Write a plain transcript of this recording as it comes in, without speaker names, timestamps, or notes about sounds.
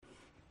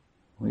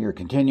We are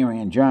continuing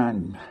in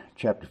John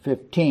chapter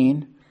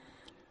 15.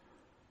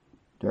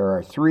 There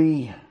are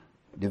three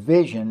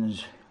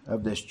divisions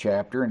of this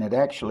chapter, and it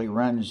actually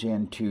runs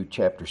into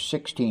chapter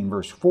 16,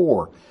 verse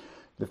 4.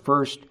 The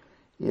first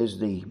is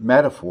the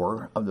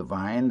metaphor of the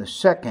vine. The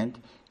second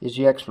is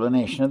the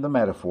explanation of the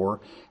metaphor.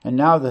 And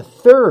now the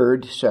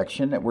third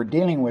section that we're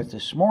dealing with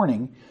this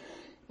morning,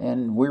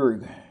 and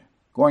we're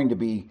going to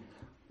be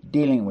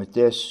dealing with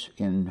this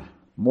in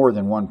more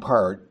than one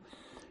part.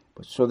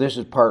 So this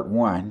is part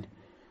one.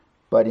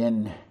 But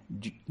in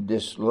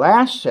this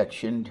last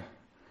section,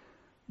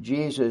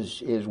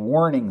 Jesus is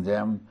warning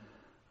them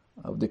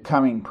of the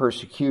coming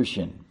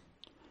persecution.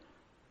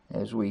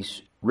 As we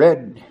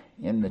read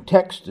in the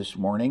text this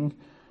morning,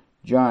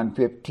 John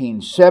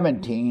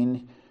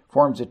 15:17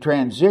 forms a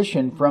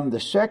transition from the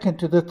second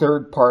to the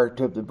third part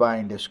of the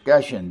divine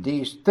discussion.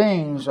 These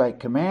things I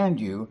command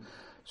you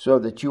so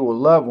that you will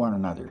love one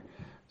another.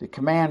 The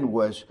command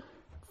was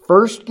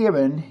first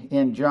given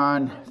in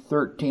John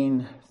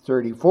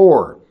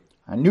 13:34.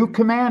 A new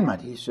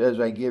commandment, he says,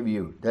 I give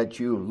you, that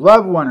you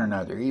love one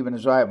another, even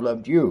as I have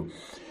loved you.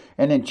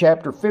 And in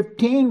chapter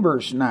 15,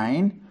 verse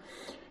 9,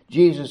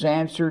 Jesus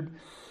answered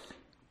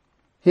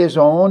his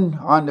own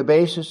on the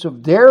basis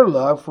of their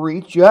love for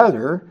each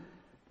other,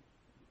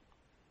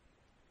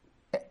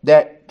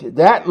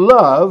 that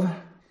love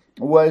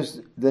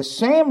was the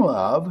same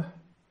love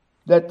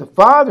that the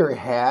Father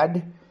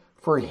had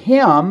for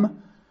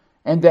him,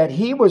 and that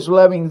he was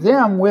loving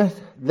them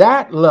with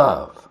that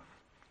love.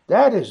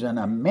 That is an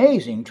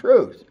amazing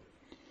truth.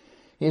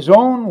 His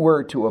own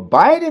were to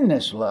abide in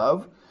this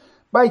love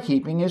by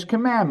keeping his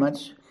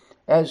commandments,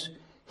 as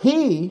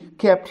he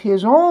kept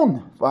his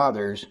own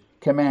Father's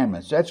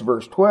commandments. That's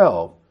verse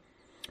 12.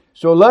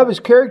 So love is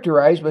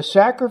characterized by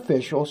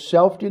sacrificial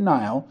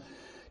self-denial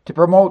to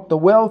promote the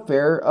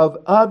welfare of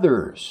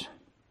others.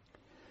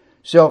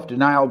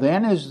 Self-denial,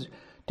 then, is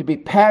to be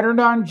patterned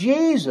on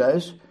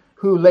Jesus,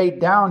 who laid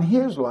down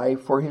his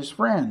life for his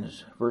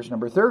friends. Verse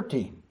number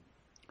 13.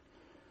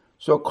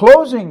 So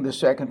closing the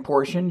second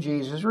portion,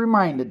 Jesus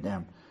reminded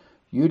them,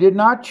 you did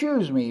not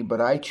choose me, but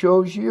I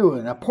chose you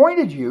and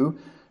appointed you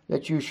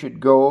that you should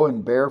go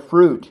and bear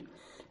fruit,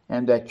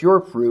 and that your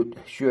fruit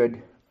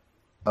should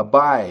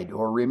abide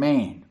or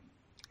remain.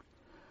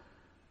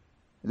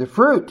 The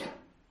fruit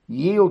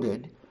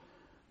yielded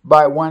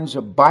by one's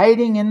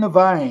abiding in the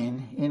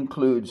vine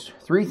includes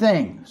three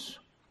things: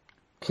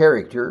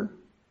 character,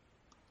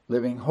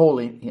 living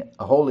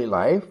a holy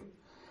life;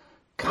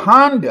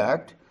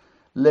 conduct,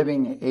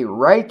 living a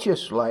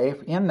righteous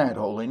life in that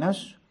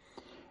holiness;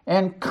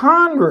 and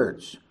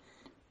converts,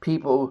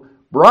 people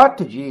brought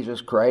to Jesus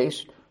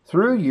Christ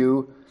through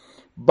you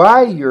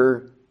by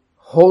your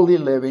holy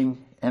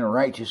living and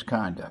righteous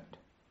conduct.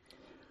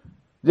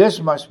 This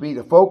must be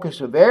the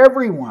focus of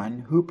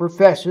everyone who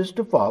professes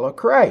to follow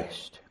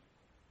Christ.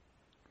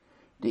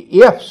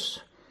 The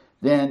ifs,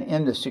 then,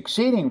 in the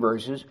succeeding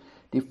verses,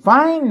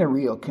 define the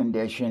real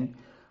condition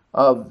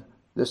of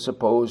the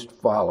supposed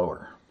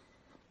follower.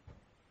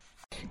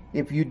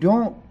 If you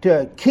don't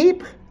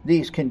keep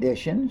these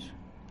conditions,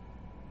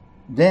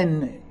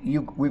 then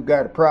we've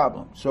got a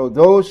problem. So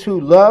those who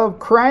love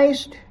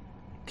Christ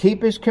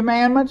keep his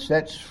commandments.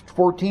 That's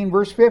 14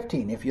 verse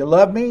 15. If you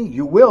love me,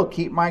 you will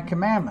keep my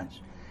commandments.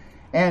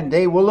 And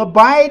they will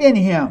abide in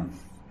him.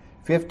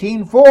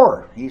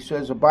 15:4, he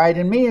says, abide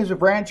in me as a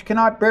branch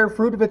cannot bear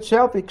fruit of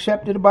itself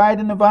except it abide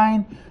in the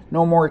vine.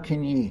 No more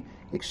can ye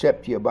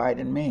except ye abide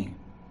in me.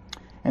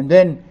 And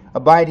then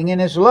abiding in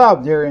his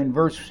love, there in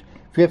verse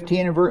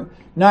 15 and verse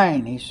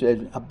 9, he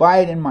said,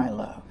 abide in my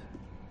love.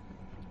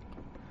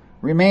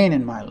 Remain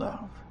in my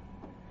love.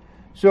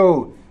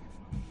 So,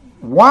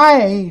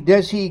 why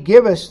does he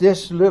give us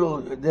this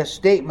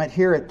statement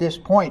here at this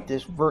point,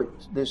 this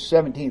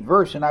 17th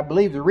verse? And I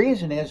believe the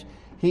reason is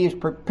he is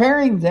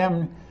preparing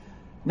them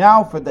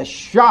now for the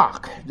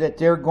shock that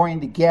they're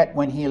going to get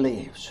when he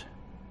leaves.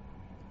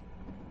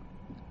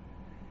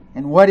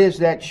 And what is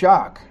that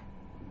shock?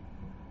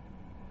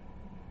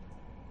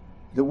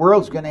 The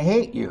world's going to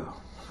hate you.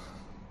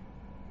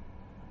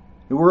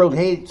 The world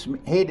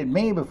hated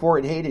me before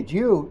it hated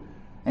you,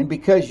 and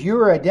because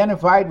you're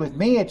identified with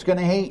me, it's going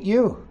to hate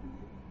you.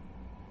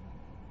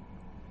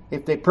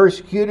 If they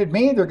persecuted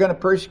me, they're going to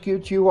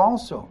persecute you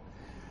also.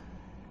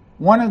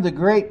 One of the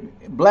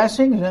great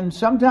blessings, and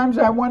sometimes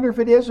I wonder if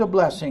it is a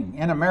blessing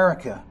in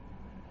America,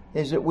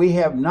 is that we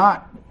have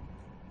not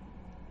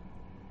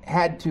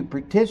had to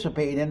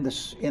participate in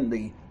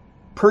the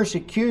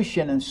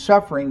persecution and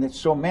suffering that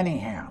so many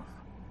have.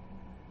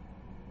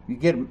 You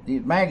get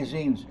these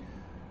magazines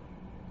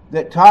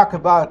that talk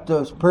about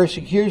the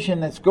persecution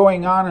that's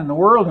going on in the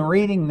world and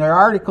reading their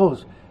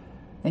articles,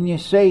 and you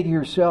say to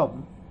yourself,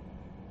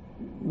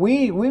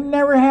 we've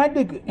never had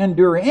to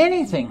endure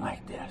anything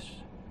like this.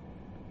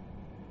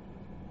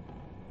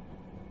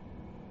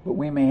 But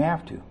we may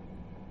have to.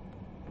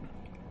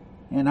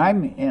 And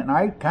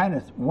I kind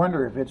of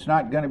wonder if it's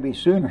not going to be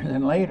sooner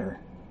than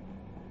later.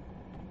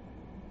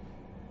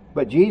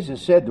 But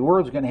Jesus said the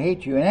world's going to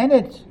hate you.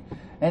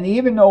 And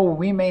even though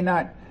we may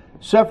not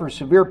suffer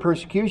severe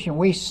persecution,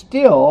 we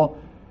still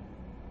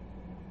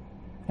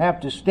have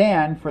to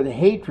stand for the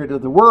hatred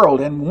of the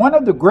world. And one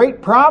of the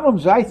great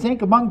problems, I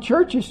think, among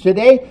churches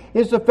today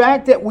is the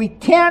fact that we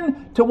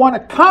tend to want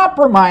to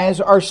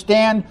compromise our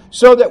stand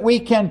so that we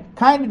can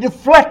kind of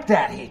deflect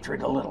that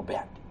hatred a little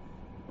bit.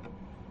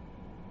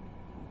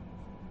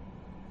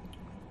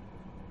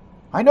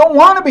 I don't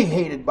want to be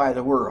hated by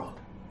the world.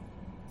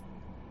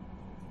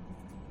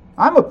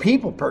 I'm a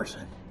people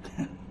person.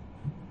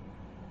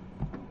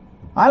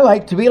 I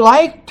like to be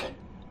liked.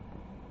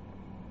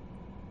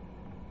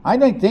 I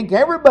don't think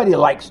everybody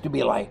likes to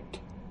be liked.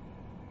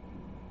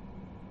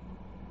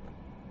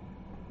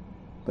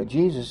 But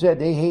Jesus said,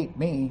 they hate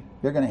me,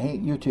 they're going to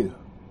hate you too.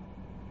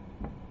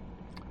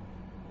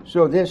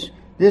 So this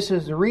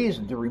is the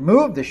reason, to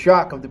remove the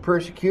shock of the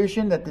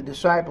persecution that the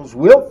disciples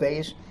will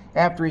face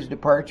after his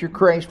departure.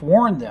 Christ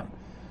warned them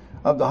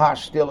of the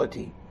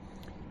hostility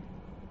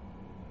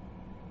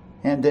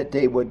and that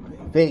they would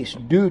face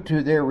due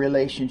to their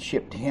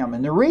relationship to him.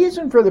 And the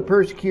reason for the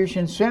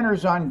persecution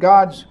centers on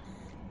God's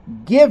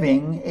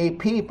giving a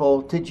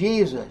people to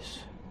Jesus.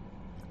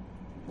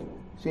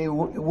 See,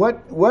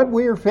 what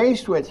we're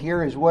faced with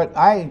here is what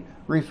I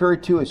refer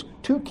to as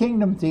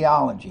two-kingdom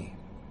theology.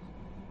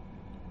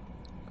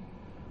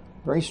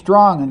 Very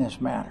strong in this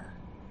matter.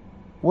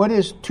 What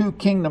is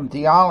two-kingdom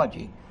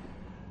theology?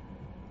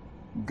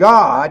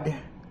 God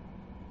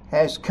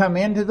has come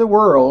into the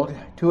world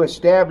to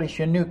establish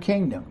a new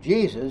kingdom.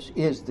 Jesus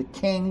is the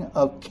King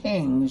of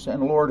kings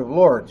and Lord of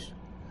lords.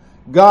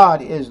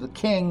 God is the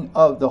King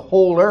of the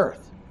whole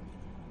earth.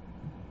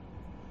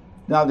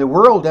 Now, the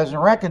world doesn't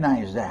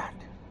recognize that.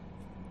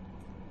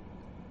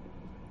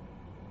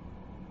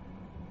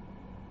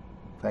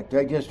 In fact,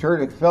 I just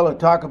heard a fellow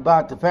talk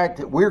about the fact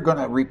that we're going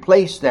to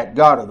replace that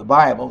God of the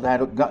Bible,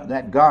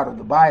 that God of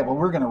the Bible,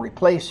 we're going to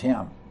replace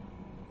him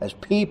as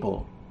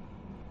people.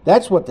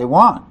 That's what they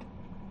want.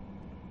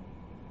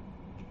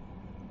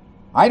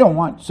 I don't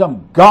want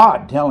some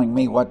God telling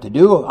me what to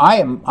do.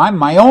 I'm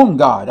my own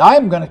God.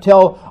 I'm going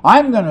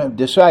to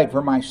decide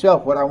for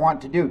myself what I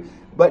want to do.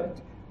 But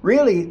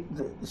really,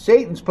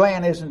 Satan's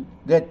plan isn't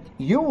that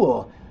you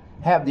will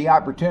have the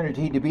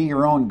opportunity to be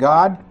your own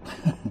God.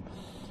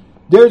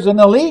 There's an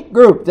elite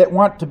group that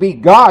want to be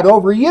God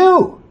over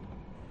you.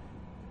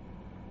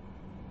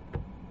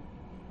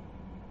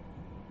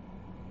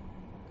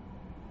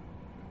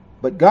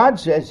 But God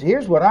says,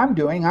 here's what I'm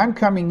doing. I'm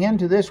coming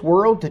into this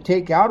world to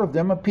take out of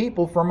them a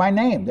people for my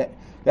name.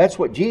 That's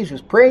what Jesus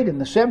prayed in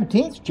the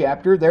 17th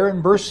chapter there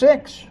in verse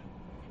 6.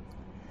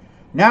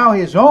 Now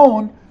his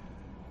own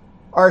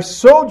are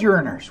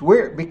sojourners.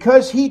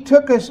 Because he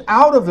took us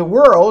out of the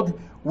world,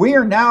 we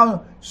are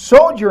now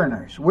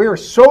sojourners. We are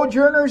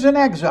sojourners and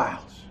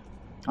exiles.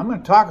 I'm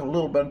going to talk a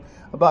little bit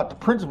about the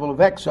principle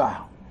of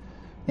exile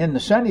in the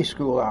Sunday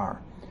school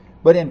hour.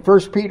 But in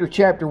 1 Peter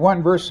chapter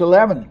 1 verse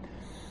 11,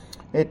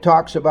 it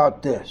talks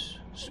about this.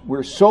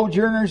 We're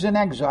sojourners and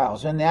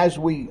exiles, and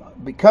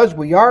because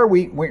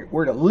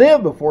we're to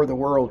live before the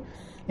world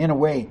in a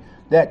way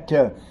that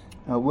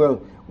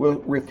will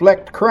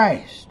reflect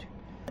Christ.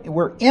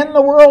 We're in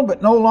the world,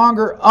 but no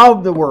longer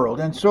of the world.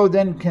 And so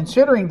then,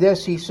 considering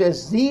this, he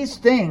says, "These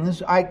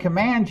things I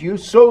command you,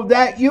 so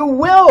that you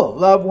will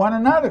love one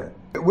another."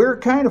 We're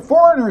kind of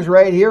foreigners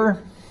right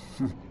here,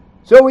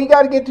 so we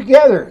got to get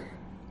together.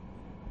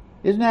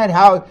 Isn't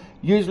that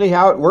usually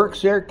how it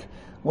works there?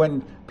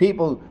 When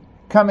people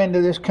come into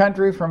this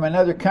country from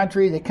another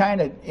country, they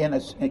kind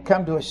of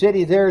come to a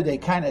city there, they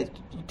kind of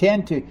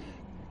tend to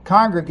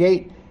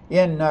congregate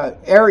in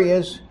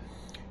areas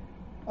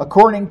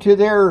according to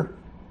their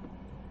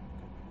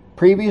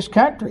previous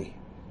country.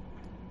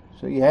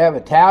 So you have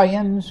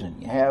Italians,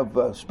 and you have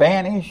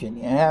Spanish, and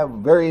you have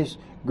various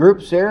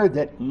groups there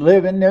that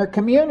live in their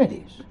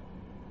communities.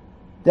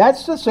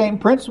 That's the same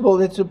principle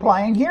that's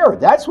applying here.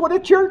 That's what a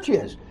church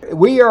is.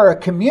 We are a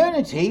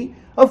community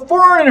of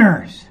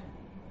foreigners.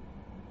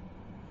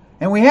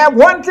 And we have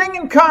one thing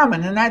in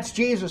common, and that's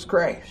Jesus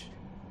Christ.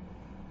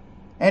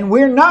 And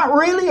we're not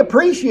really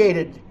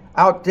appreciated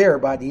out there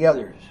by the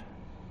others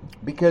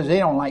because they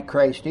don't like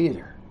Christ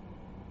either.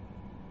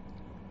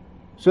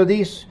 So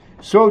these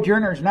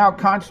sojourners now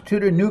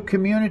constitute a new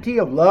community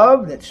of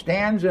love that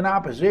stands in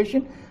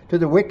opposition to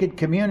the wicked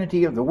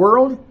community of the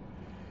world.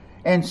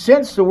 And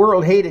since the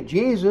world hated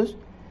Jesus,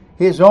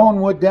 his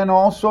own would then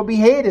also be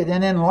hated.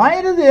 And in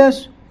light of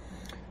this,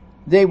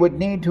 they would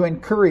need to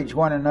encourage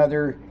one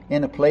another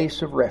in a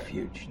place of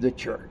refuge, the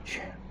church.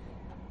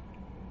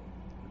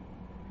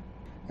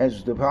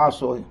 As the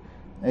apostle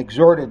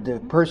exhorted the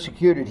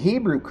persecuted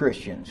Hebrew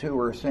Christians who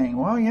were saying,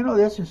 well,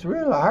 this is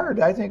really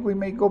hard. I think we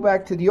may go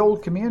back to the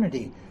old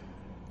community.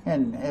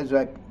 And as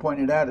I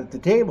pointed out at the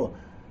table,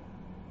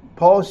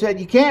 Paul said,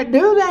 you can't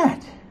do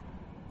that.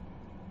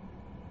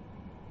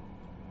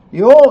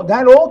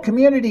 That old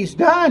community's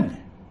done.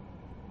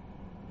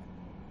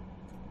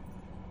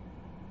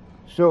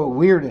 So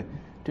we're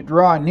to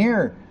draw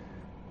near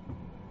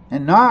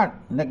and not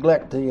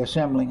neglect the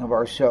assembling of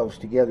ourselves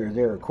together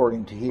there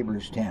according to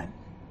Hebrews 10.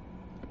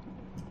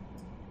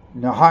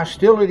 The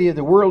hostility of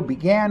the world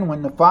began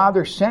when the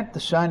Father sent the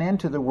Son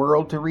into the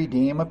world to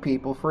redeem a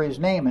people for His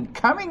name. And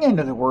coming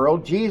into the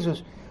world,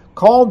 Jesus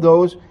called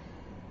those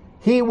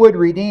He would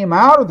redeem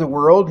out of the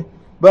world,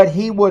 but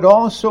He would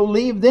also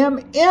leave them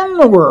in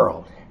the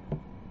world.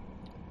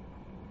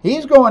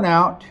 He's going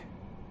out,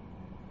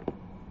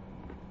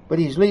 but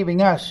He's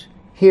leaving us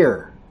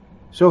here.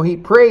 So He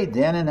prayed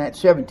then in that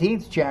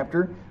 17th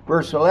chapter,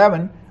 verse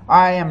 11,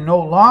 I am no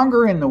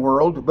longer in the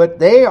world, but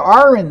they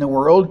are in the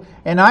world,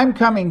 and I'm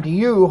coming to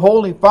you,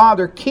 Holy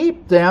Father,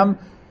 keep them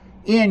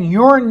in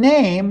your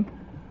name,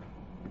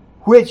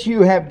 which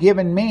you have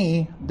given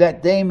me,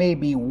 that they may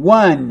be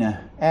one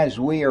as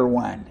we are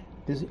one.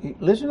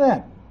 Listen to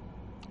that.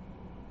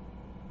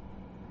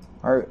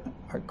 Are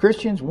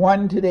Christians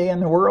one today in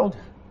the world?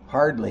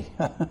 Hardly.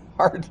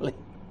 Hardly.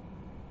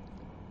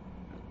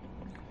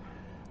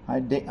 I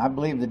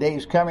believe the day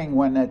is coming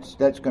when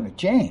that's going to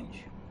change.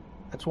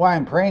 That's why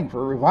I'm praying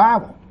for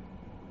revival.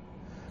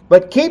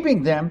 But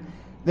keeping them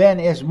then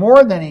is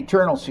more than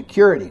eternal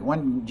security.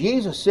 When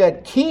Jesus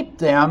said, keep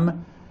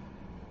them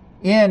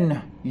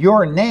in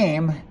your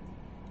name,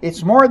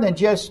 it's more than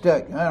just,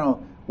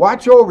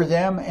 watch over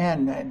them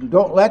and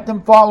don't let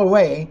them fall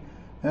away.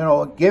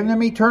 Give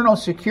them eternal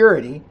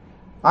security.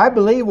 I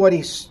believe what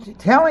He's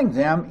telling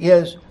them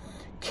is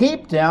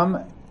keep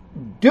them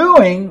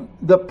doing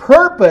the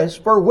purpose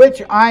for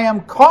which I am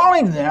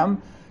calling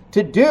them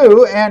to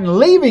do and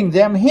leaving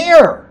them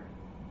here,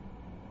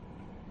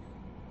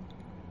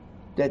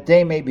 that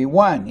they may be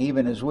one,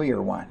 even as we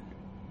are one.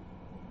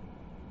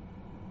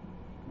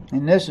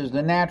 And this is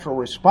the natural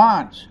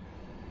response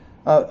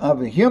of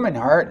the human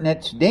heart, and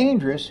it's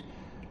dangerous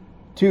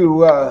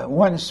to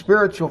one's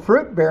spiritual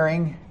fruit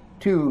bearing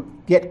to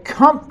get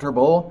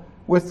comfortable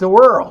with the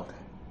world.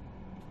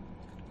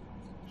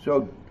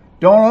 So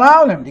don't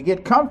allow them to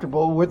get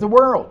comfortable with the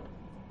world.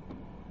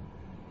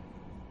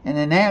 And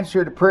in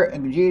answer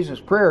to Jesus'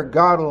 prayer,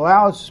 God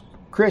allows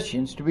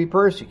Christians to be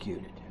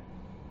persecuted.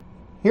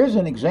 Here's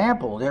an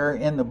example there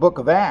in the book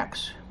of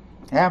Acts.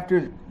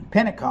 After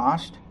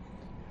Pentecost,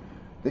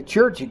 the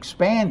church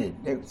expanded.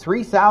 There were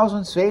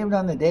 3,000 saved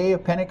on the day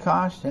of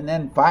Pentecost, and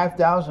then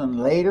 5,000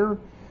 later.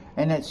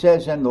 And it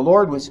says, and the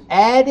Lord was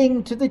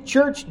adding to the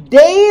church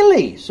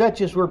daily such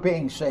as were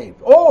being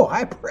saved. Oh,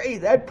 I pray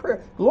that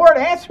prayer. Lord,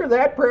 answer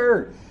that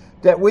prayer,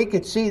 that we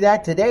could see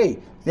that today,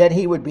 that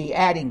He would be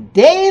adding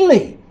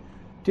daily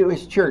to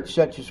His church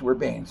such as were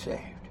being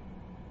saved.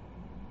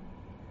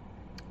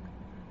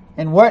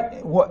 And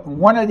what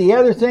one of the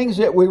other things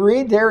that we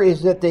read there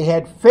is that they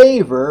had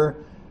favor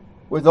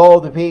with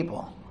all the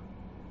people.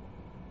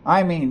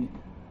 I mean,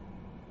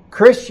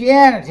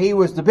 Christianity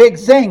was the big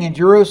thing in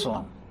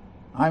Jerusalem.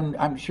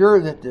 I'm sure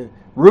that the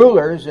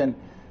rulers and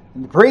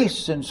the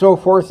priests and so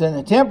forth in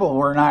the temple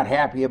were not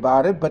happy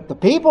about it, but the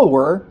people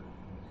were.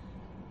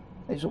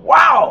 They said,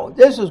 wow,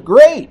 this is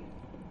great.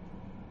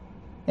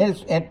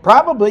 And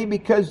probably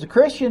because the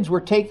Christians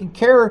were taking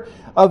care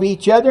of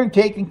each other and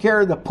taking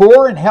care of the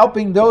poor and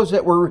helping those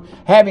that were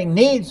having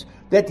needs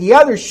that the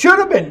others should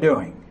have been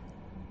doing.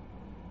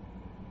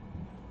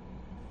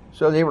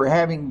 So they were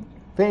having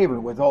favor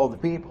with all the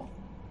people.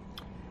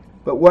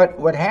 But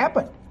what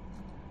happened?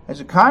 As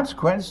a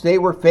consequence, they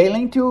were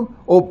failing to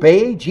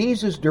obey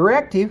Jesus'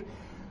 directive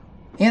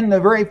in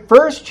the very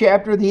first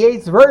chapter, the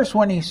 8th verse,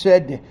 when He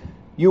said,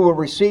 you will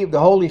receive the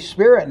Holy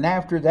Spirit, and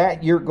after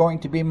that you're going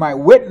to be my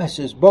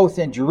witnesses, both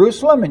in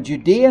Jerusalem and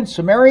Judea and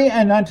Samaria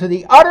and unto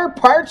the utter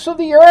parts of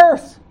the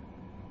earth.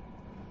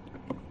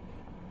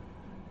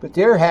 But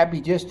they're happy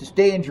just to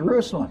stay in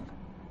Jerusalem.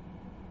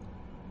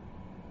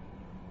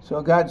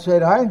 So God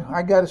said,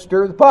 I got to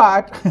stir the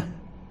pot.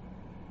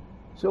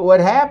 So what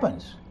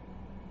happens?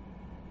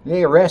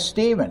 They arrest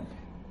Stephen.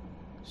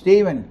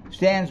 Stephen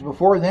stands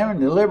before them and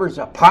delivers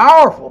a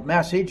powerful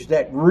message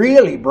that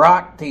really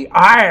brought the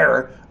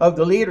ire of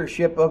the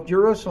leadership of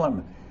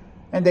Jerusalem.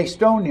 And they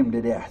stoned him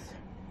to death.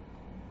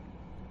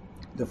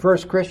 The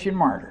first Christian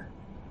martyr.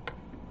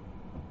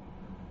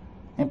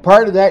 And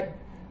part of that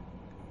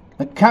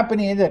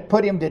company that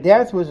put him to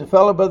death was a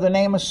fellow by the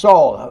name of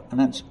Saul,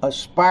 an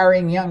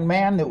aspiring young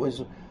man that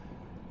was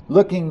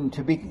looking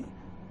to be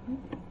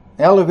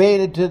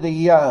elevated to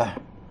the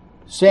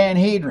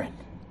Sanhedrin.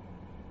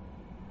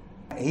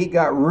 He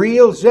got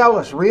real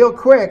zealous real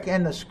quick,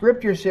 and the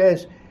scripture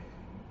says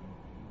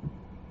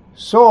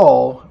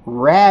Saul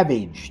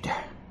ravaged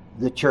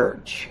the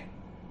church.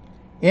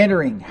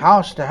 Entering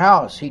house to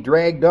house, he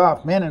dragged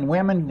off men and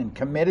women and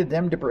committed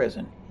them to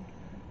prison.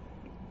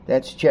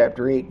 That's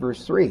chapter 8,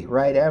 verse 3,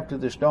 right after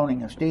the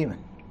stoning of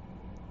Stephen.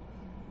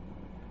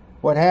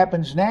 What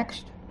happens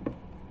next?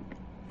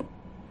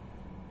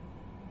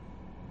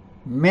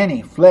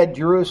 Many fled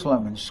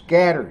Jerusalem and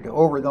scattered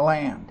over the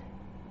land.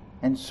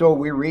 And so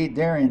we read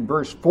there in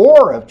verse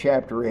 4 of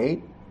chapter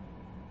 8,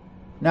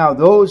 now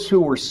those who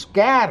were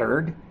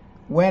scattered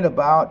went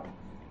about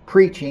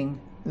preaching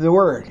the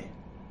word.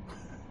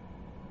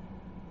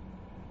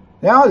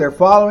 Now they're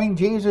following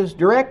Jesus'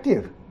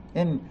 directive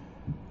in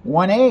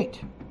 1:8.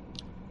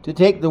 to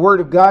take the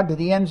Word of God to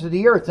the ends of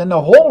the earth. And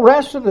the whole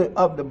rest of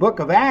the book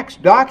of Acts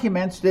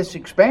documents this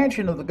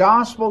expansion of the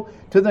gospel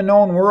to the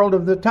known world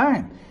of the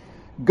time.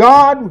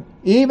 God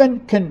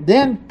even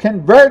then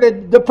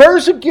converted the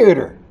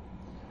persecutor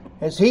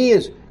as he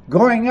is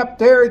going up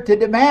there to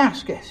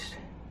Damascus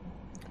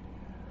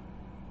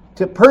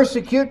to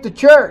persecute the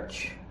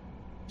church.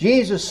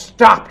 Jesus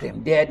stopped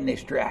him dead in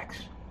his tracks.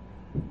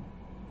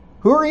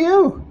 Who are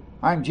you?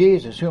 I'm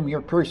Jesus, whom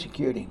you're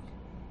persecuting.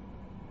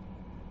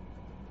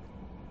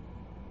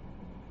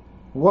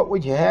 What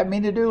would you have me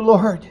to do,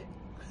 Lord?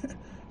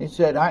 He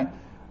said,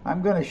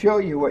 I'm going to show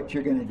you what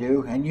you're going to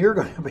do, and you're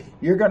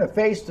going to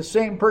face the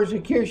same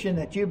persecution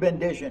that you've been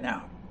dishing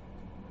out.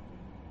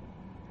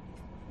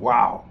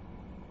 Wow.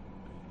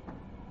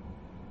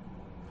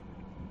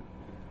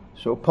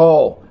 So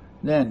Paul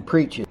then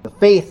preaches the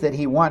faith that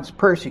he once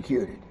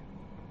persecuted.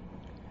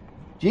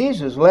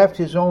 Jesus left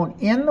his own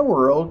in the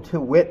world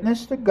to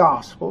witness the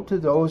gospel to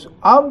those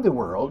of the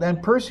world,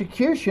 and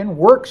persecution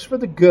works for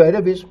the good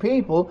of his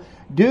people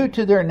due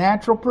to their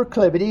natural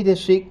proclivity to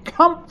seek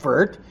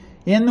comfort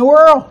in the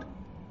world.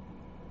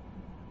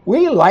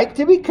 We like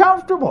to be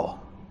comfortable.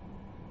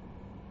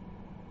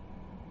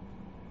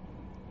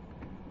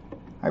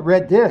 I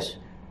read this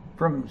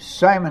from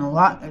Simon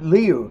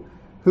Liu,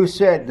 who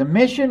said, "The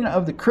mission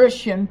of the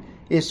Christian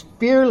is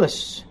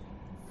fearless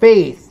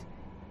faith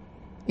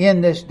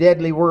in this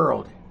deadly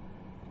world.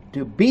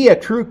 To be a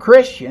true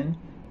Christian,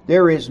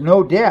 there is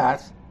no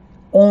death,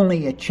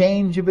 only a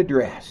change of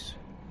address."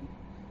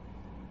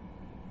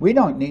 We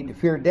don't need to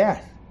fear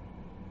death.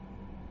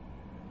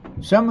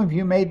 Some of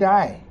you may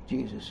die,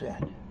 Jesus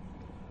said.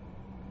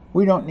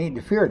 We don't need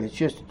to fear it. It's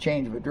just a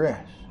change of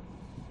address.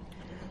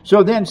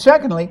 So then,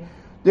 secondly,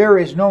 there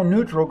is no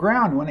neutral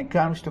ground when it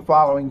comes to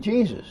following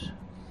Jesus.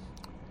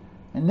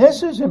 And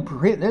this is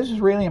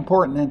really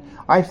important, and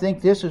I think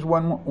this is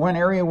one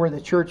area where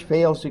the church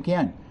fails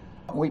again.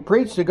 We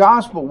preach the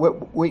gospel,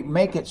 we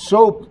make it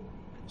so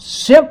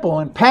simple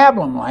and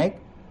pablum-like,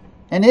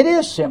 and it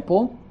is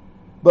simple,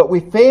 but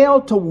we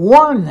fail to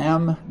warn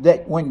them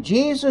that when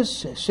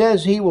Jesus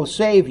says he will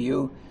save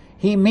you,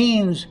 he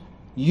means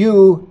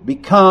you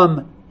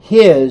become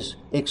his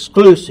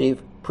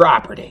exclusive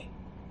property.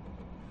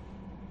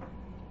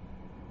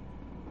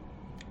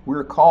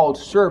 We're called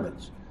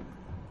servants,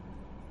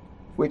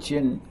 which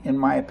in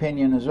my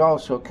opinion is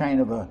also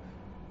kind of a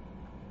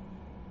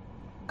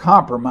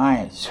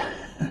compromise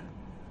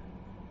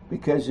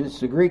because it's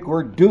the Greek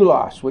word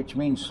doulos, which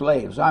means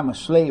slaves. I'm a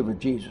slave of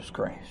Jesus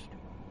Christ.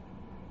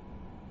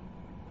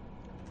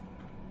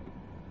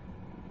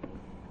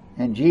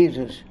 And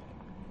Jesus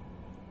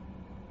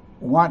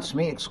wants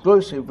me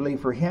exclusively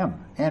for him.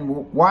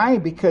 And why?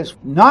 Because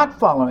not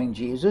following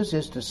Jesus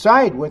is to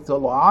side with the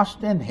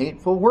lost and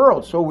hateful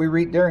world. So we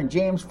read there in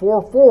James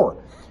 4:4.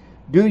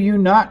 Do you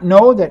not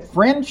know that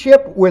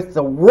friendship with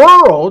the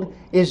world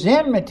is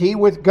enmity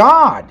with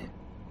God?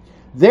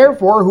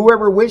 Therefore,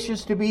 whoever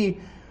wishes to be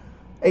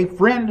a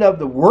friend of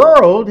the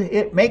world,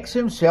 it makes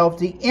himself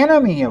the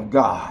enemy of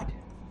God.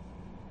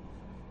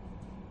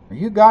 Are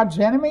you God's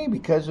enemy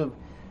because of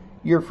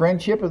your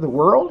friendship of the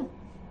world?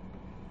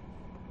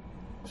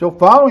 So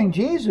following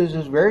Jesus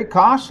is very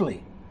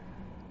costly.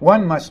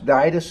 One must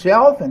die to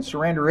self and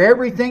surrender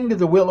everything to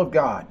the will of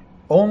God.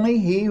 Only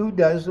he who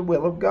does the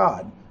will of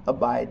God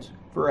abides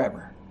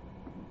forever.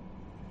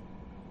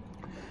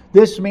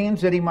 This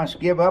means that he must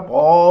give up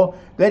all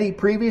that he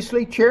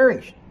previously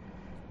cherished.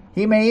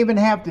 He may even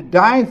have to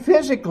die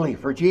physically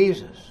for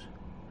Jesus.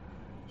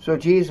 So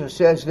Jesus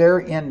says there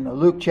in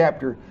Luke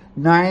chapter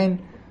 9,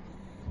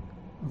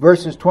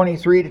 verses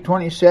 23 to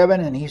 27,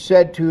 and he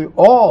said to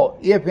all,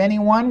 if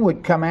anyone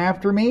would come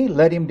after me,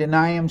 let him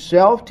deny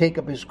himself, take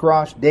up his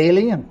cross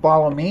daily, and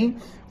follow me.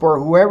 For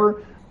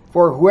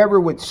whoever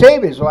would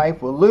save his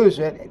life will lose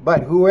it,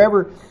 but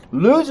whoever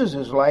loses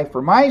his life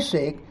for my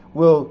sake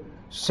will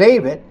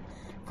save it.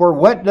 For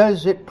what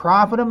does it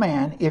profit a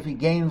man if he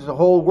gains the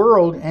whole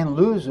world and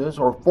loses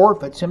or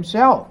forfeits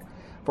himself?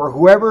 For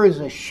whoever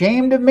is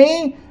ashamed of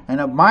me and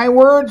of my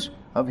words,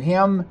 of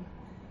him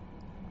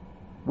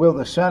will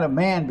the Son of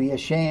Man be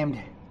ashamed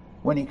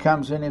when he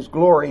comes in his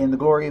glory, in the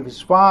glory of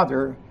his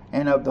Father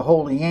and of the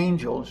holy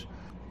angels.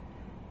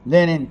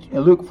 Then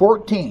in Luke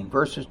 14,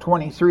 verses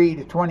 23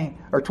 to 20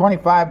 or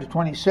 25 to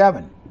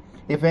 27,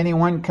 if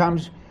anyone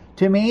comes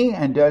to me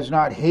and does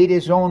not hate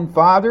his own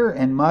father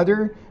and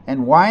mother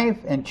and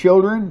wife and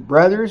children,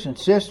 brothers and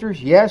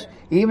sisters, yes,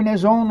 even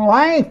his own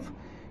life,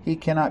 he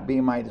cannot be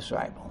my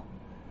disciple.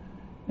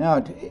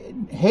 Now,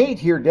 hate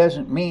here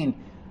doesn't mean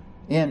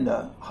in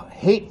the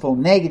hateful,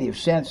 negative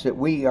sense that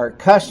we are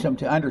accustomed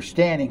to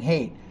understanding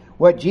hate.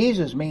 What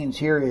Jesus means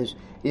here is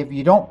if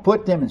you don't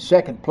put them in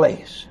second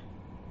place,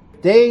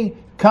 if they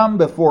come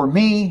before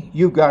me,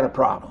 you've got a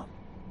problem.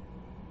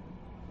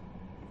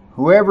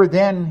 Whoever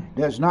then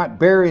does not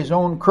bear his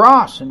own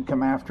cross and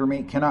come after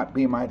me cannot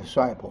be my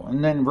disciple.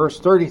 And then verse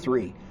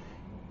 33,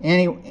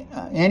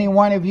 any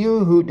one of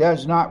you who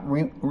does not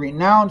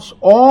renounce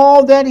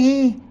all that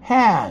he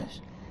has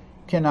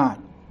cannot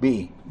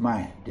be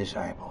my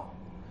disciple.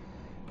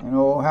 And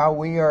oh, how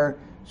we are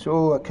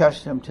so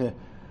accustomed to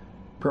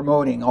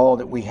promoting all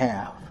that we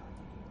have.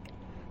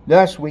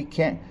 Thus we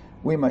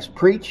must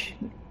preach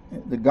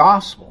the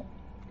gospel,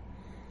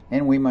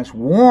 and we must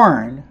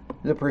warn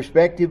the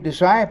prospective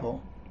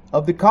disciple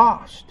of the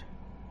cost.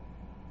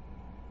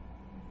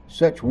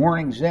 Such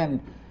warnings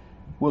then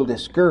will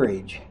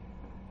discourage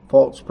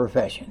false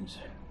professions.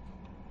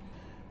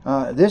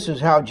 This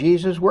is how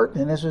Jesus worked,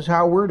 and this is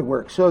how we're to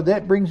work. So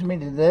that brings me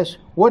to this: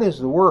 what is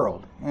the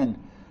world? And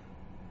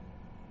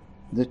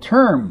the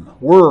term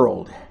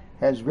world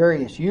has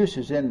various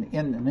uses in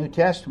the New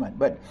Testament,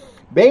 but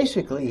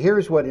basically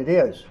here's what it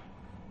is.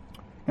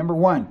 Number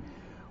one,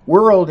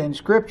 world in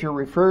Scripture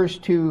refers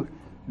to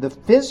the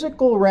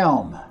physical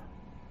realm,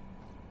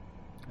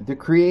 the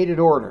created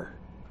order,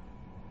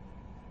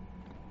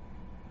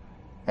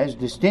 as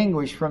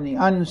distinguished from the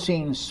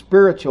unseen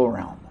spiritual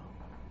realm.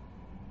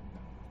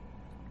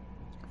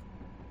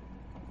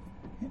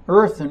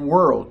 Earth and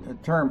world, the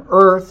term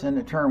earth and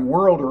the term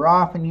world are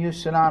often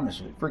used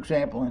synonymously. For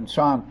example, in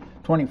Psalm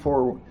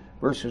 24,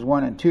 verses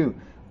 1 and 2,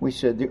 we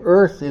said, the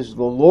earth is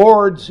the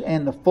Lord's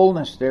and the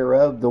fullness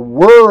thereof, the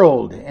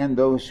world and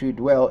those who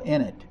dwell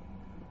in it.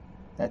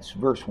 That's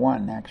verse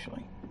 1,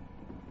 actually.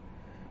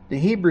 The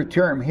Hebrew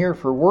term here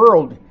for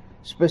world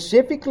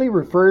specifically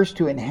refers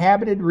to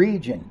inhabited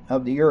region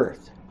of the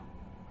earth.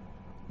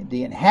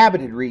 The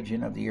inhabited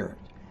region of the earth.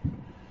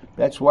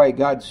 That's why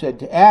God said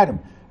to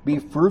Adam, be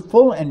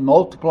fruitful and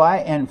multiply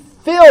and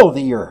fill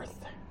the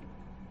earth.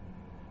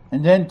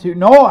 And then to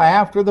Noah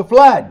after the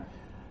flood,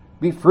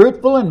 be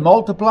fruitful and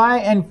multiply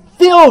and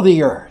fill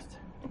the earth.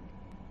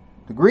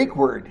 The Greek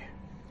word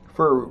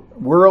for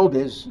world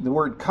is the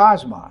word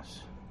cosmos.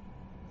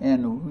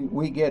 And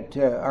we get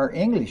our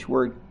English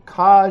word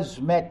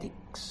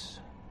cosmetics.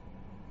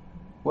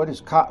 What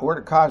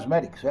are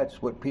cosmetics?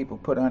 That's what people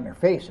put on their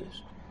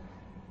faces,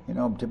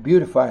 to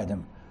beautify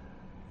them.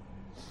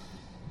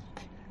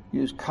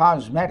 Use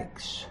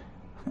cosmetics.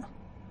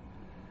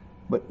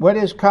 But what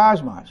is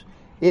cosmos?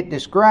 It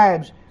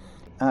describes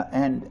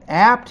an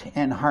apt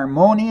and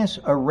harmonious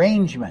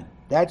arrangement.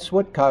 That's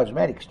what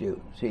cosmetics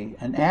do. See,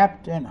 an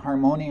apt and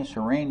harmonious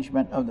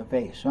arrangement of the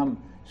face. Some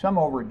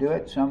overdo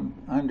it, some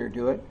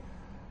underdo it.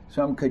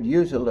 Some could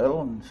use a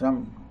little, and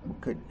some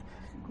could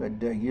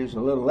use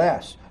a little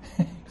less.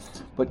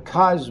 But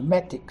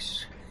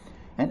cosmetics,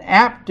 an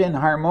apt and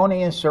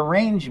harmonious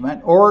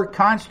arrangement or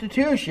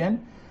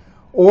constitution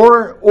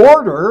or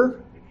order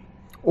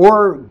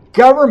or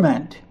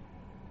government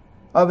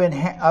of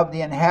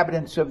the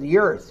inhabitants of the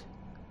earth.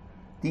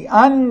 The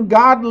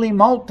ungodly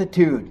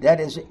multitude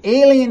that is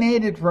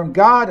alienated from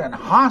God and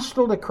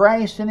hostile to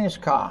Christ and His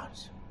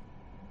cause.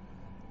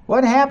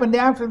 What happened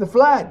after the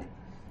flood?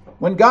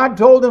 When God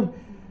told them,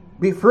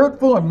 be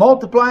fruitful and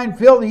multiply and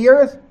fill the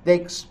earth,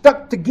 they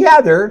stuck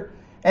together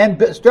and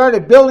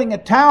started building a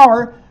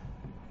tower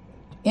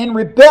in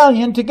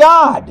rebellion to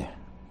God.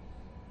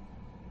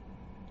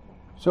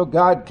 So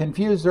God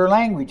confused their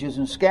languages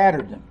and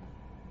scattered them.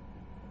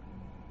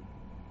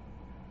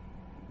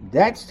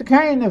 That's the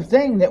kind of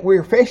thing that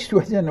we're faced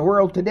with in the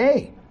world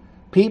today.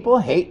 People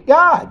hate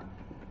God.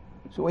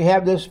 So we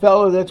have this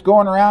fellow that's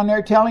going around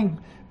there telling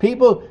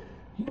people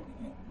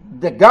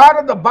the God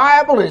of the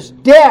Bible is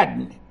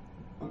dead.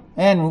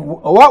 And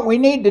what we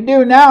need to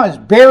do now is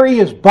bury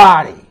his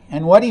body.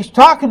 And what he's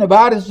talking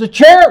about is the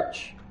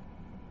church.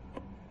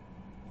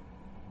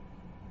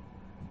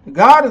 The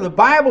God of the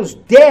Bible is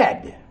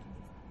dead.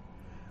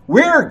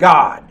 We're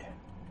God.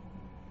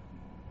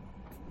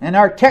 And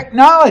our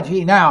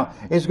technology now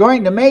is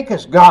going to make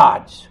us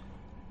gods.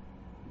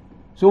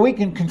 So we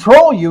can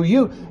control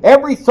you.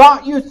 Every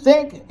thought you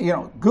think,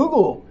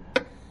 Google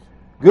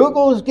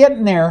is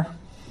getting there.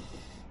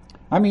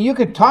 I mean, you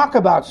could talk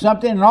about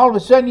something and all of a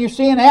sudden you're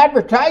seeing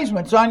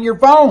advertisements on your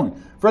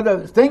phone for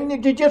the thing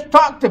that you just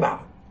talked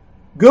about.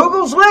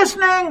 Google's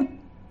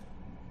listening.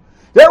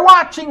 They're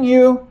watching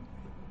you.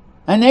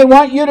 And they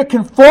want you to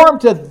conform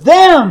to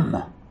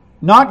them,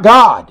 not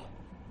God.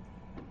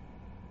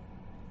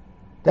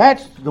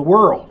 That's the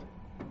world.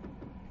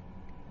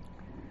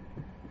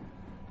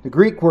 The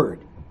Greek word,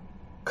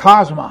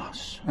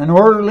 cosmos, an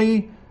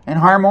orderly and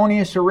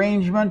harmonious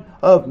arrangement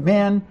of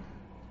men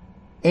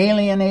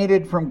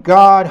alienated from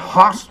God,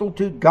 hostile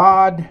to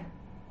God,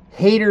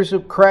 haters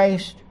of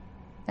Christ,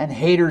 and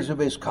haters of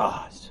His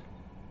cause.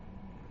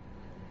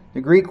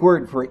 The Greek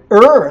word for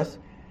earth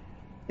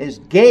is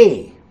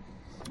gay,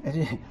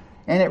 and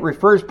it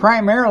refers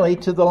primarily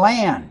to the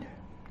land,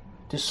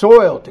 to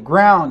soil, to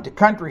ground, to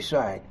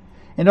countryside.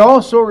 It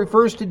also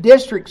refers to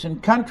districts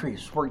and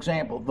countries, for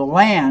example, the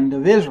land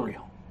of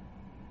Israel.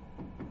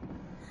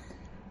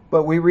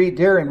 But we read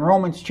there in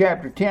Romans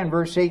chapter 10,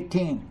 verse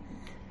 18,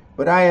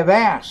 But I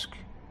ask,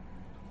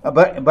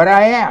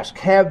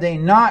 have they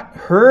not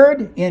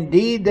heard?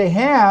 Indeed they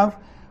have,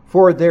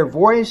 for their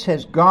voice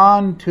has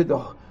gone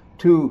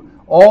to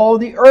all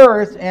the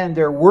earth, and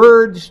their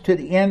words to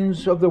the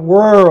ends of the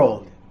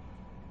world.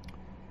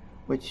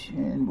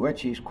 In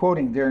which he's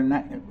quoting there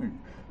in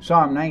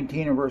Psalm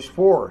 19 and verse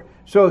 4.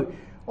 So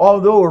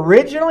although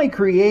originally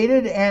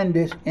created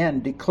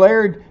and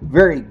declared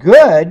very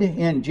good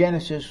in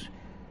Genesis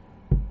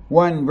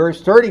 1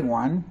 verse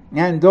 31,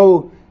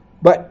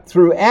 but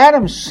through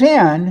Adam's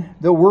sin,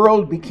 the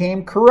world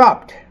became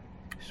corrupt.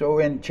 So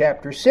in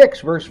chapter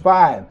 6 verse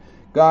 5,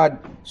 God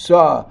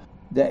saw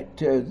that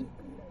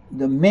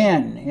the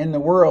men in the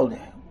world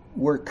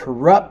were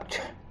corrupt,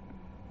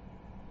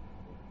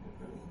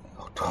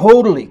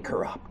 totally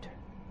corrupt.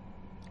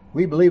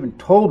 We believe in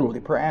total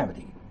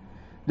depravity.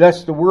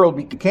 Thus the world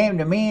became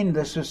to mean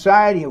the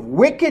society of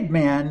wicked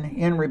men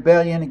in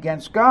rebellion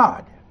against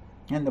God.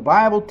 And the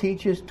Bible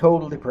teaches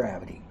total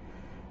depravity.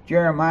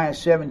 Jeremiah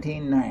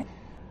 17:9.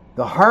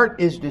 The heart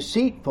is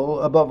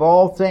deceitful above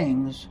all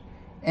things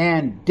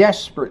and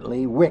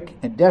desperately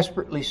wicked,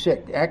 desperately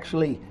sick,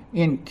 actually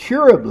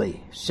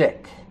incurably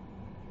sick.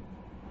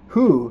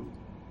 Who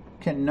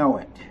can know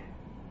it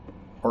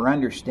or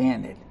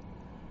understand it?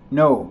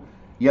 Know,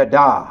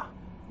 yada,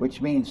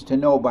 which means to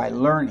know by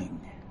learning.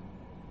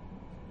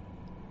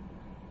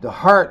 The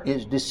heart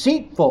is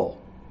deceitful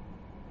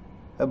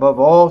above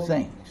all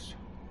things.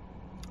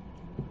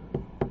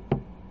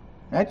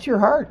 That's your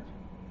heart.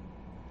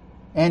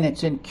 And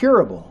it's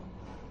incurable.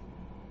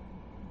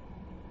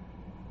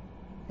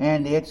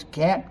 And it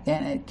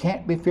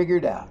can't be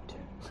figured out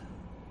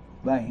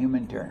by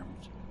human terms.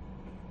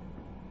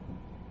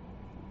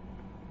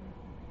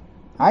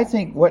 I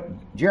think what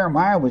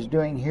Jeremiah was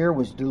doing here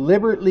was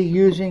deliberately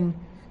using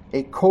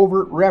a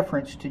covert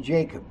reference to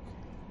Jacob.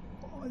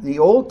 The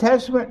Old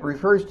Testament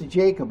refers to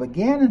Jacob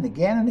again and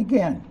again and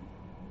again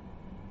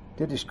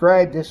to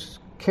describe this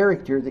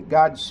character that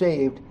God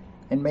saved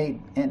and made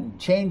and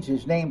changed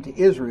his name to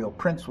Israel,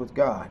 prince with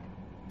God.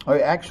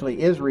 Or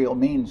actually, Israel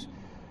means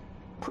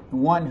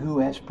one who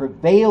has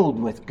prevailed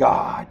with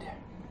God.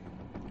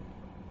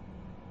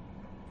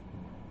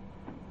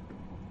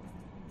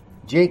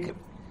 Jacob,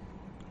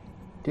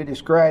 to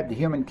describe the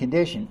human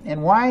condition.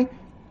 And why?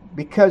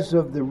 Because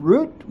of the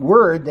root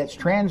word that's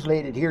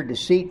translated here,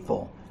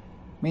 deceitful,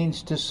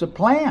 means to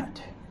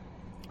supplant.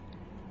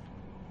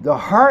 The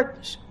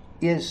heart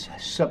is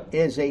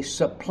a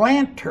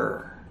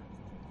supplanter.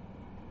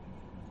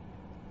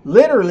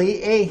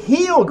 Literally a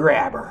heel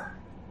grabber.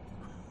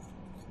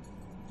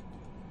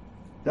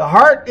 The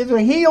heart is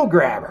a heel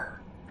grabber.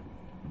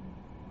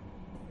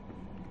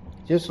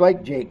 Just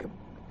like Jacob.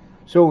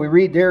 So we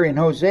read there in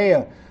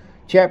Hosea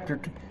chapter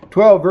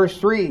 12 verse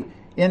 3,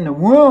 in the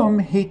womb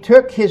he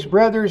took his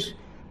brother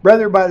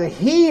by the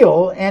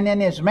heel, and in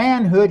his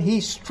manhood he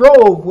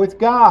strove with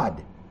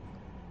God.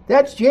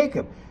 That's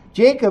Jacob.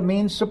 Jacob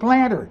means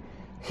supplanter,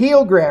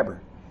 heel grabber.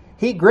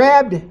 He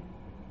grabbed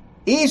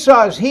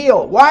Esau's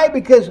heel. Why?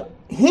 Because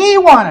he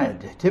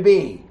wanted to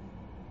be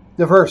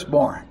the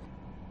firstborn.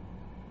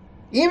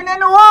 Even in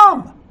the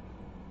womb.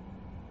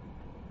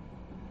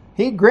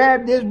 He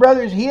grabbed his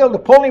brother's heel to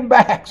pull him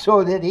back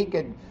so that he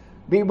could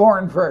be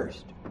born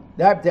first.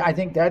 I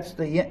think that's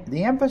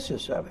the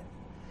emphasis of it.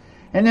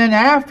 And then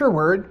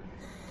afterward,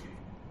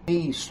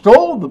 he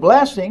stole the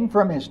blessing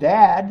from his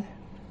dad.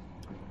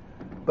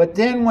 But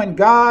then when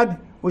God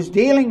was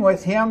dealing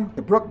with him,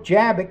 the brook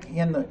Jabbok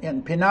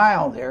in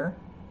Peniel there,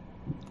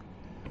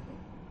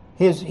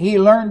 he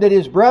learned that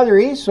his brother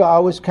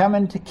Esau was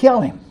coming to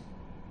kill him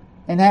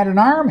and had an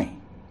army.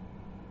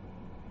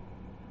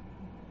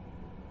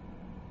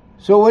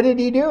 So what did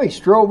he do? He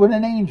strove with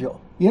an angel.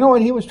 You know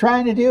what he was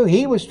trying to do?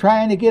 He was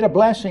trying to get a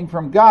blessing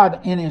from God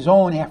in his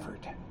own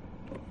effort.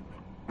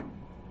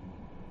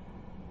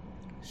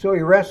 So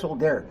he wrestled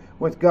there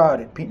with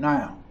God at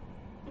Peniel.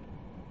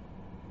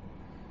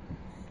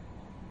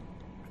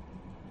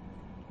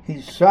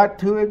 He sought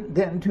to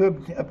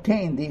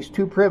obtain these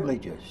two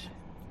privileges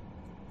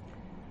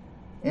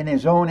in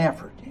his own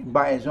effort,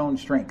 by his own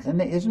strength. And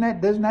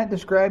doesn't that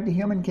describe the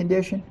human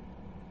condition?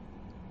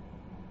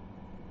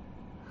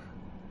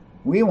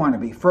 We want to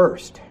be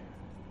first.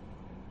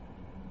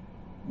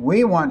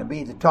 We want to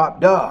be the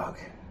top dog.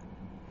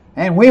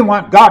 And we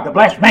want God to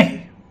bless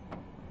me.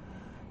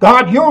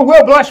 God, you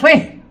will bless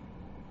me.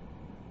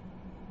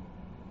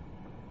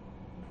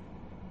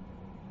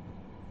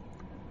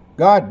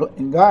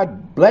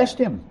 God blessed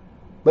him,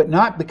 but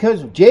not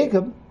because of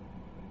Jacob.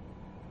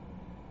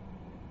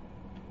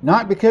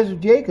 Not because of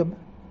Jacob.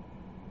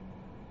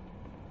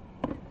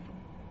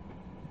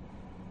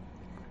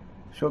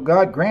 So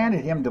God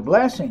granted him the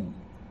blessing,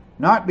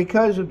 not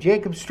because of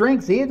Jacob's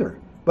strength either,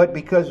 but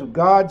because of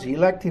God's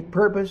elective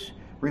purpose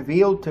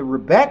revealed to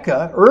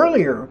Rebekah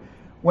earlier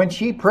when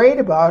she prayed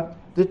about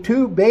the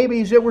two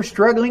babies that were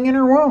struggling in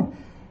her womb.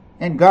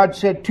 And God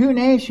said, 2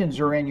 nations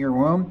are in your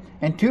womb,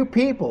 and 2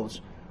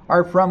 peoples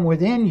are from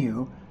within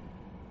you,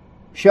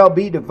 shall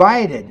be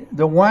divided.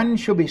 The one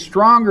shall be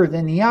stronger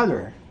than the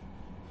other.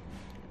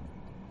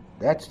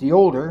 That's the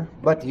older,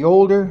 but the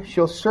older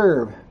shall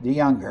serve the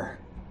younger.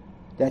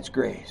 That's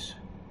grace.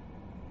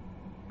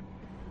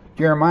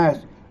 Jeremiah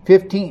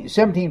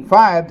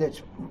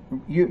 17:5,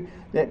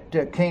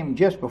 that came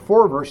just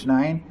before verse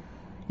 9,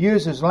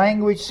 uses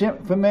language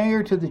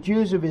familiar to the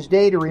Jews of his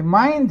day to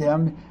remind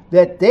them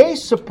that they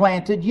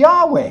supplanted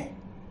Yahweh.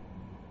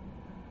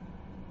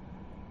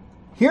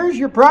 Here's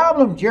your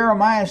problem,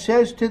 Jeremiah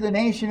says to the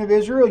nation of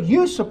Israel.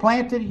 You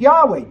supplanted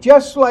Yahweh.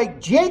 Just like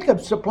Jacob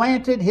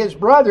supplanted his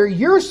brother,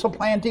 you're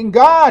supplanting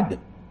God.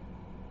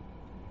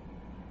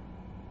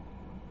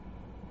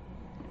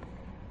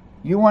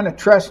 You want to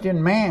trust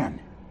in man.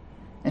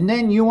 And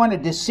then you want to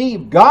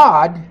deceive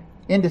God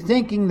into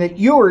thinking that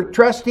you are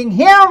trusting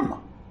Him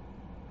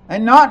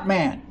and not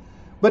man.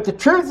 But the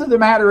truth of the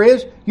matter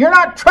is, you're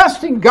not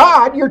trusting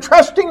God, you're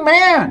trusting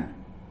man.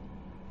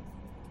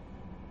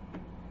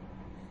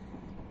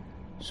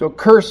 So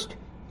cursed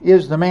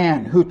is the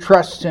man who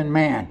trusts in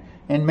man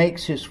and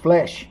makes his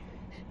flesh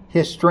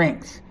his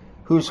strength,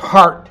 whose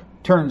heart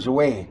turns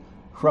away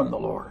from the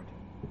Lord.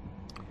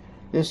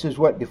 This is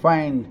what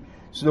defines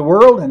the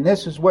world, and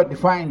this is what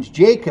defines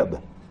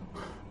Jacob.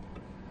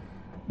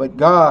 But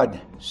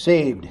God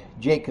saved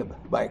Jacob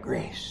by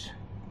grace.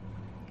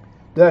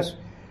 Thus,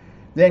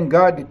 then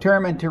God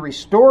determined to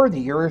restore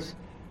the earth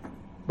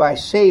by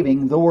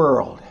saving the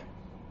world.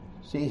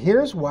 See,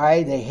 here's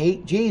why they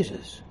hate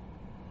Jesus.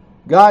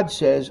 God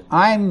says,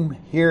 I'm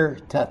here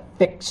to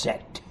fix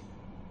it.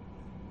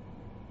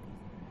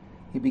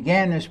 He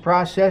began this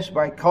process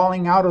by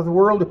calling out of the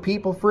world a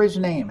people for His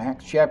name,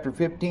 Acts chapter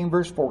 15,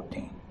 verse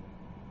 14.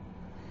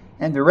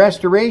 And the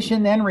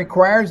restoration then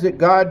requires that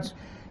God's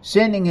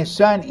sending His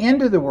Son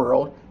into the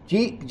world.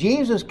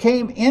 Jesus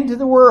came into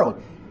the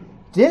world.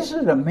 This is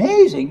an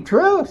amazing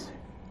truth.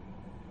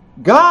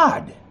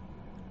 God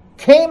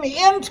came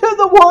into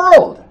the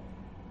world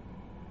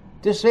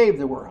to save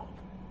the world.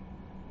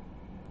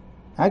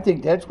 I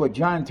think that's what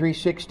John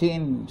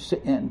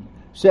 3:16 and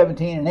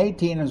 17 and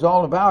 18 is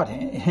all about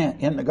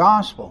in the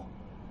gospel.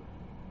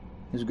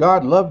 Is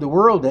God loved the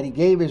world that He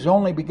gave His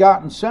only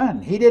begotten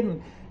Son. He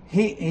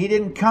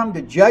didn't come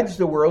to judge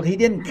the world. He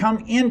didn't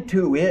come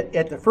into it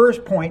at the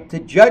first point to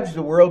judge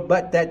the world,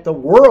 but that the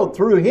world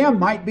through Him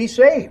might be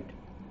saved.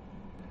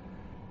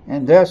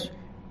 And thus,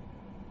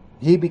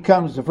 He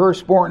becomes the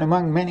firstborn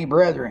among many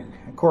brethren,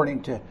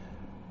 according to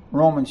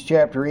Romans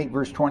chapter 8,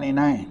 verse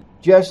 29.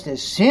 Just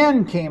as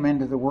sin came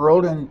into the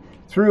world, and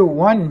through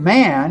one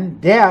man,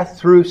 death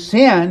through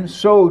sin,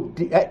 so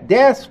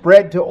death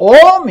spread to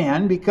all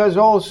men because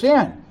all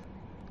sin.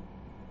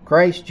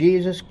 Christ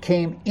Jesus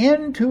came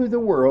into the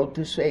world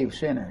to save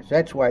sinners.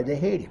 That's why they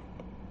hate Him.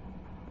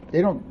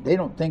 They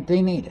don't think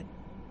they need it.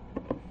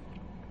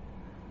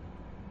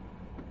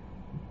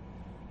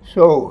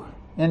 So,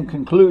 in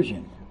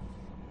conclusion,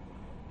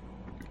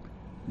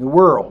 the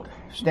world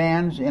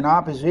stands in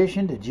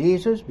opposition to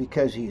Jesus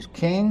because He's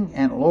King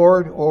and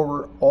Lord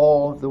over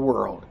all the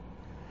world.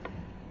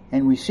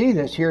 And we see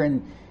this here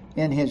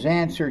in His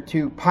answer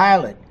to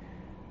Pilate,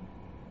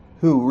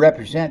 who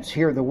represents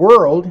here the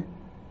world.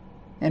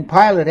 And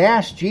Pilate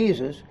asked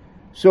Jesus,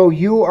 so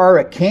you are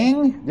a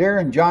king? There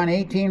in John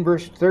 18,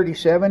 verse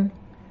 37,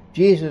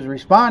 Jesus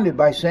responded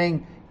by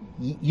saying,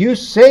 you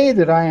say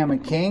that I am a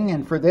king,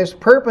 and for this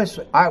purpose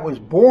I was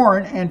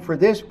born, and for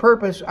this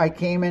purpose I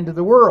came into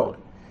the world,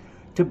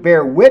 to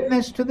bear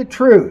witness to the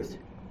truth.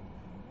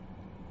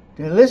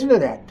 Listen to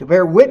that, to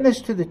bear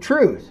witness to the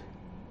truth.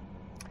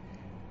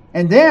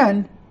 And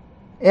then,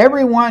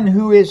 everyone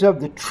who is of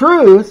the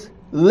truth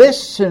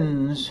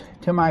listens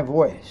to my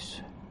voice.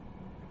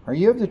 Are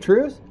you of the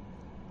truth?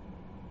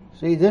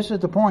 See, this is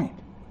the point.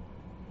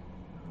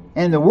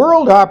 And the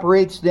world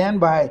operates then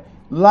by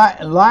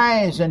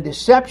lies and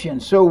deception.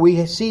 So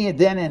we see it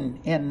then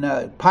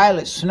in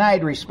Pilate's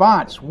snide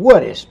response.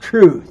 What is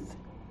truth?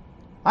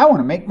 I want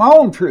to make my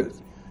own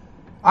truth.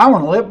 I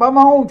want to live by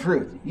my own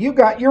truth. You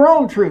got your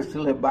own truth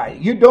to live by.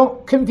 You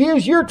don't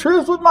confuse your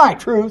truth with my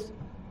truth.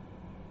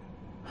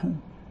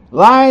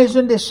 Lies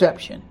and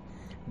deception.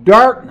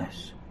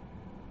 Darkness.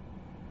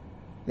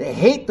 They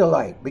hate the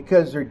light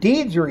because their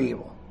deeds are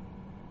evil.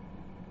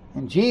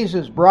 And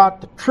Jesus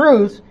brought the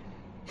truth.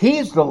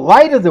 He's the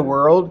light of the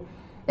world,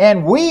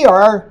 and we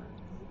are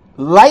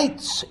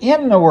lights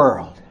in the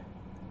world.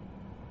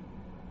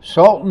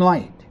 Salt and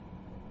light.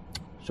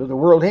 So the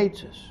world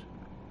hates us.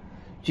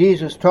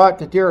 Jesus taught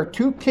that there are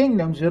two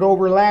kingdoms that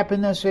overlap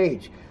in this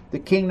age. The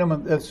kingdom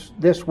of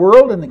this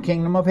world and the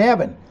kingdom of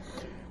heaven.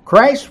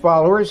 Christ's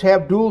followers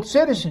have dual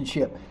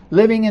citizenship,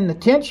 living in the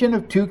tension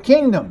of two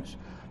kingdoms.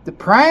 The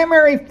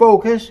primary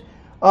focus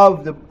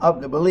of the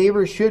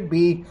believers should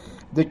be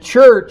the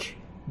church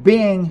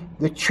being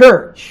the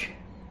church,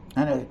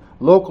 and a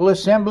local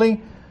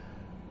assembly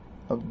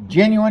of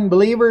genuine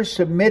believers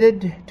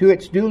submitted to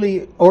its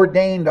duly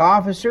ordained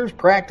officers,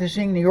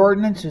 practicing the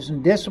ordinances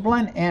and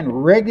discipline,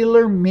 and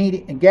regular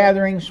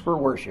gatherings for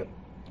worship.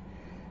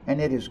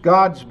 And it is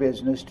God's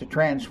business to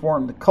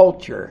transform the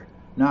culture,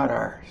 not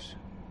ours.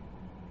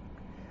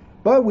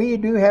 But we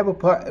do have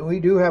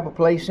a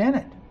place in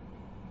it,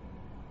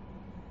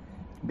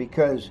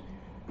 because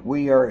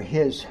we are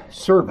His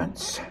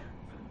servants.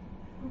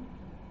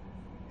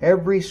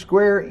 Every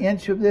square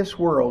inch of this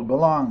world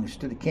belongs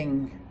to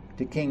King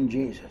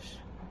Jesus.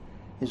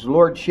 His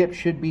lordship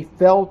should be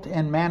felt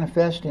and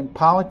manifest in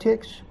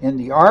politics, in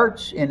the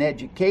arts, in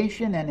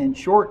education, and in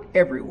short,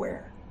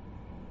 everywhere.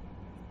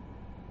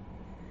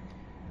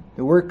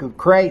 The work of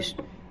Christ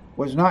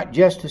was not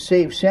just to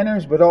save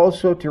sinners, but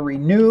also to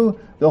renew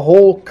the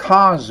whole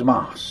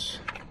cosmos.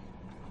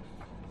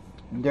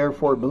 And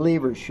therefore,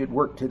 believers should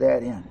work to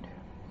that end.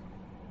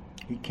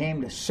 He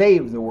came to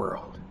save the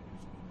world.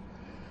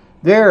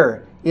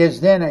 There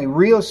is then a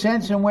real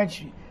sense in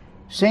which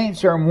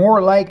saints are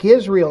more like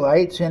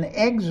Israelites in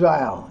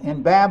exile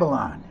in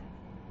Babylon.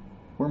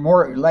 We're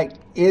more like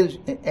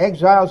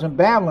exiles in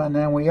Babylon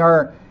than we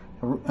are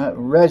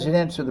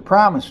residents of the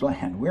Promised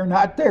Land. We're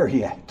not there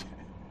yet.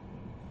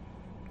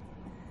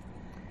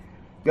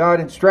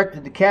 God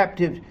instructed the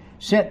captives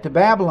sent to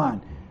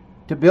Babylon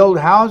to build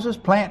houses,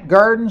 plant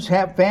gardens,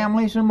 have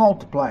families, and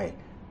multiply.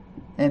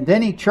 And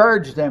then he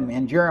charged them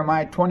in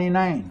Jeremiah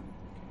 29,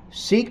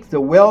 seek the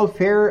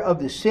welfare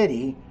of the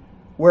city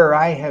where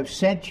I have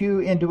sent you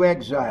into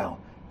exile.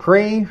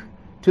 Pray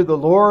to the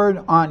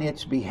Lord on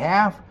its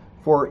behalf,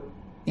 for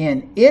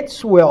in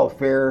its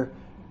welfare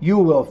you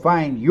will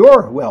find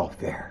your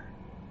welfare.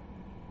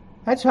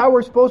 That's how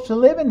we're supposed to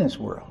live in this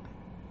world.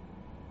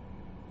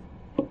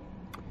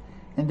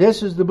 And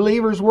this is the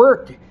believer's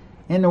work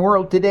in the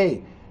world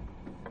today.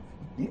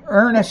 The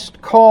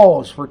earnest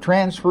calls for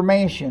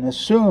transformation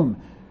assume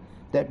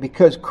that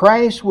because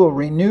Christ will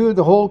renew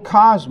the whole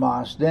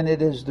cosmos, then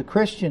it is the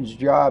Christian's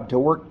job to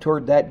work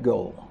toward that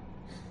goal.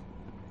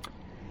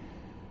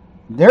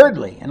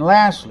 Thirdly and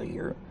lastly,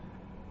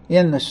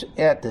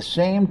 at the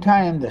same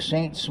time, the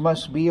saints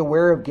must be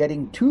aware of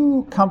getting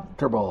too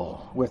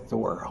comfortable with the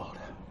world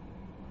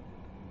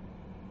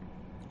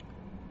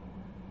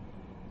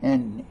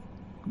and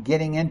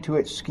getting into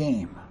its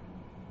scheme.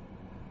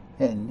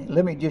 And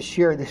let me just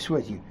share this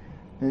with you.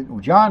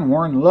 John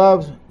warned,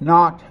 love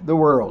not the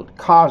world,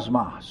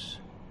 cosmos.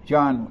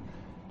 John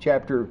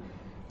chapter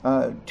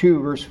 2,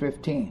 verse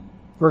 15.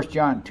 1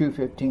 John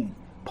 2:15.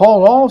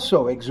 Paul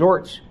also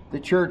exhorts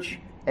the church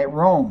at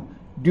Rome,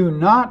 do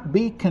not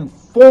be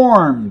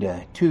conformed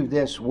to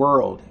this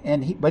world.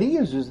 But he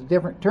uses a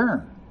different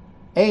term,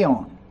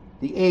 aeon,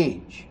 the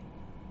age.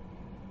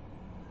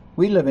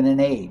 We live in an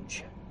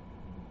age.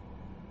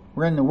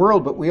 We're in the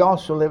world, but we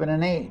also live in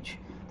an age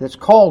that's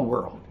called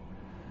world.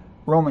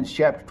 Romans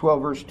chapter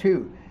 12, verse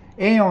 2.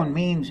 Aeon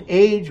means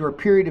age or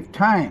period of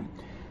time.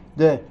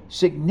 The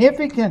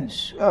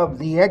significance of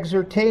the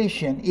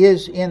exhortation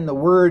is in the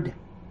word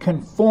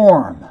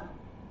conform.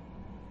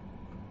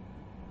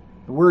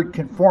 The word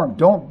conform.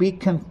 Don't be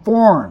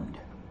conformed.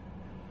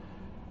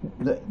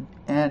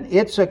 And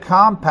it's a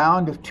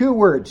compound of two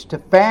words, to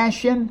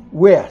fashion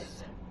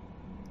with.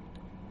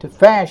 To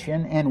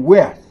fashion and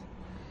with.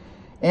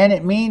 And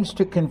it means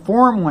to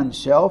conform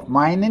oneself,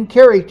 mind and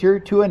character,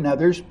 to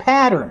another's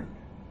pattern.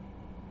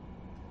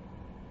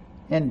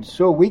 And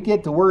so we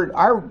get the word,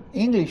 our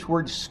English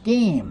word,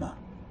 scheme.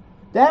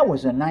 That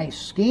was a nice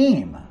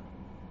scheme.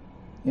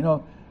 You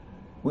know,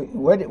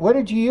 what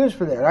did you use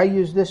for that? I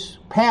used this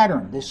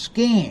pattern, this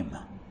scheme.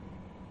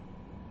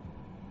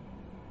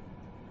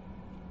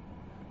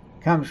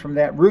 Comes from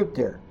that root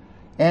there.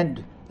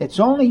 And it's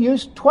only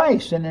used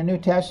twice in the New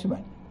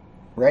Testament.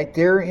 Right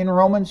there in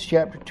Romans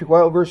chapter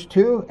 12, verse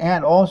 2,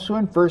 and also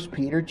in 1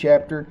 Peter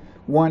chapter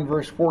 1,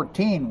 verse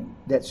 14,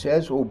 that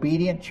says,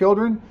 obedient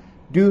children,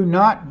 do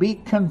not be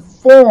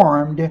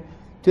conformed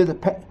to the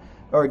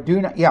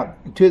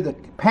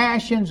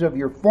passions of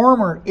your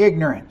former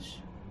ignorance.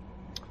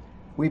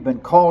 We've been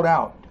called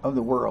out of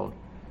the world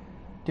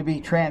to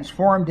be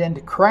transformed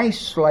into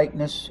Christ's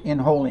likeness in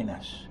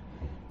holiness.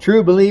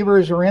 True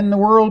believers are in the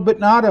world, but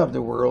not of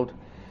the world.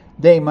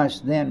 They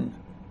must then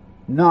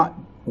not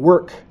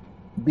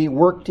be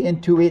worked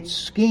into its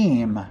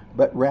scheme,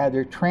 but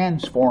rather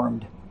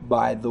transformed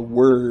by the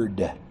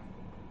Word.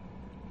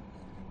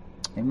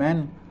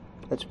 Amen.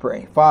 Let's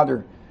pray.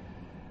 Father,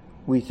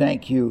 we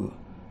thank you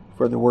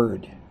for the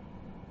Word.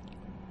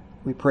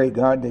 We pray,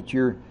 God, that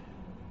your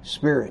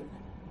Spirit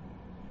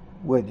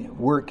would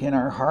work in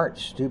our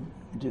hearts to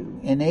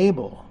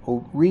enable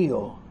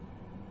real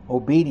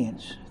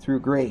obedience through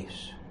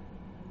grace,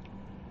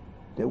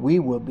 that we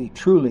will be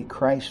truly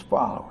Christ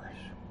followers,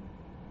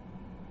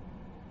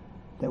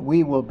 that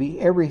we will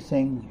be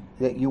everything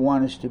that you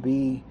want us to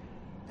be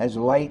as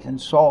light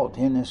and salt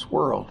in this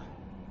world.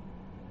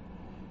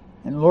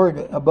 And Lord,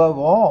 above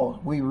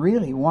all, we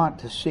really want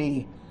to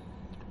see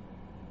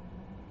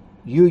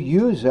you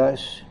use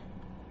us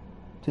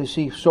to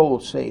see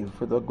souls saved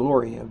for the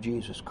glory of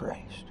Jesus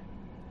Christ.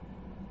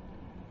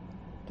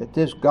 That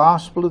this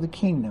gospel of the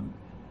kingdom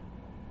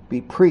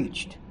be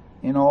preached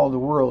in all the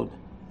world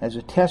as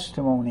a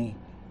testimony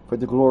for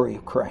the glory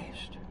of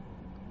Christ.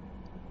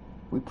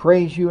 We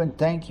praise you and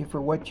thank you for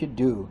what you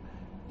do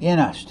in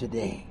us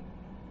today,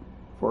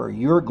 for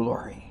your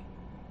glory,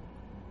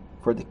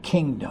 for the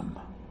kingdom.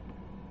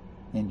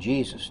 In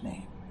Jesus'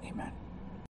 name, amen.